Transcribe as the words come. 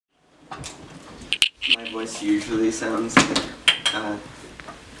My voice usually sounds like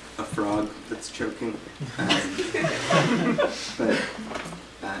a frog that's choking, but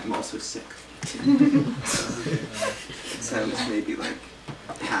I'm also sick. So it sounds maybe like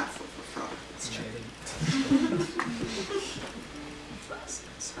half of a frog that's choking.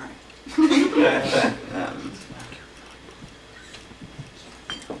 Sorry.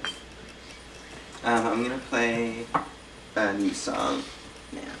 I'm gonna play a new song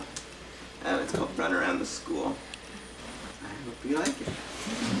now. It's called Run Around the School. I hope you like it.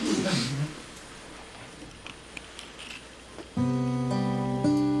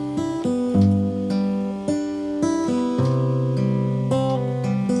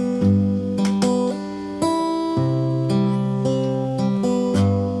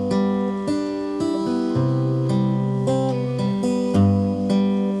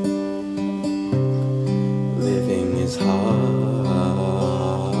 Living is hard,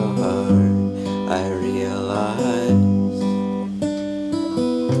 I realize.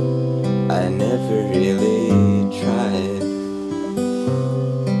 I never really tried.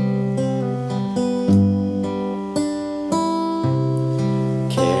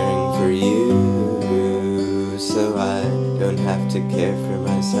 Caring for you, so I don't have to care for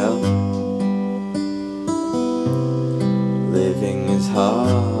myself. Living is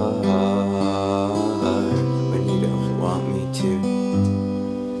hard when you don't want me to.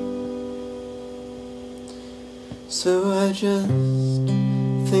 So I just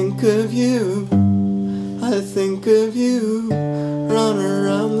think of you, I think of you, run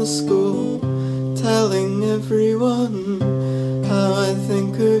around the school, telling everyone how I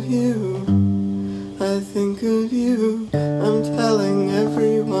think of you, I think of you, I'm telling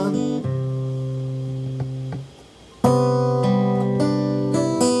everyone.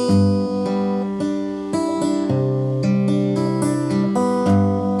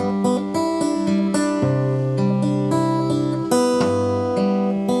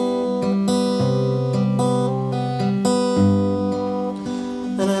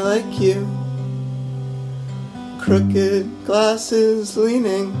 Like you, crooked glasses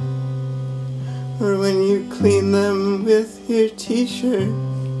leaning, or when you clean them with your t-shirt,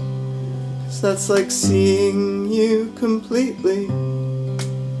 'cause that's like seeing you completely.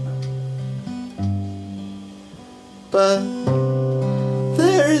 But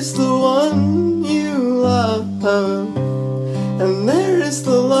there's the one you love, and there is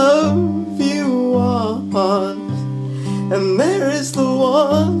the love you want, and there is the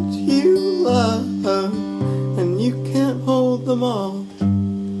one you love, and you can't hold them all.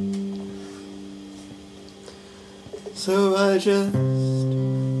 So I just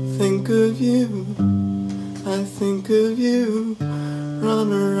think of you, I think of you,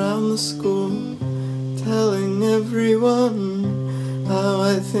 run around the school, telling everyone how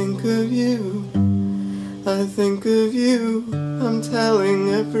I think of you, I think of you, I'm telling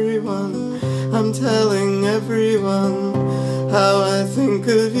everyone, I'm telling everyone how I think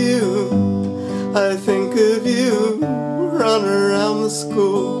of you, I think of you, run around the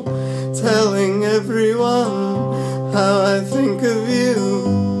school, telling everyone how I think of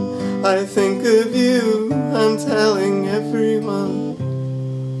you, I think of you, I'm telling everyone.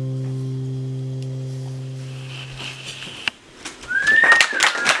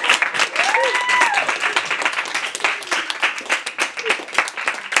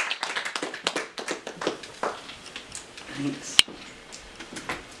 Thanks.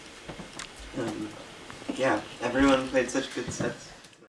 Yeah, everyone played such good sets.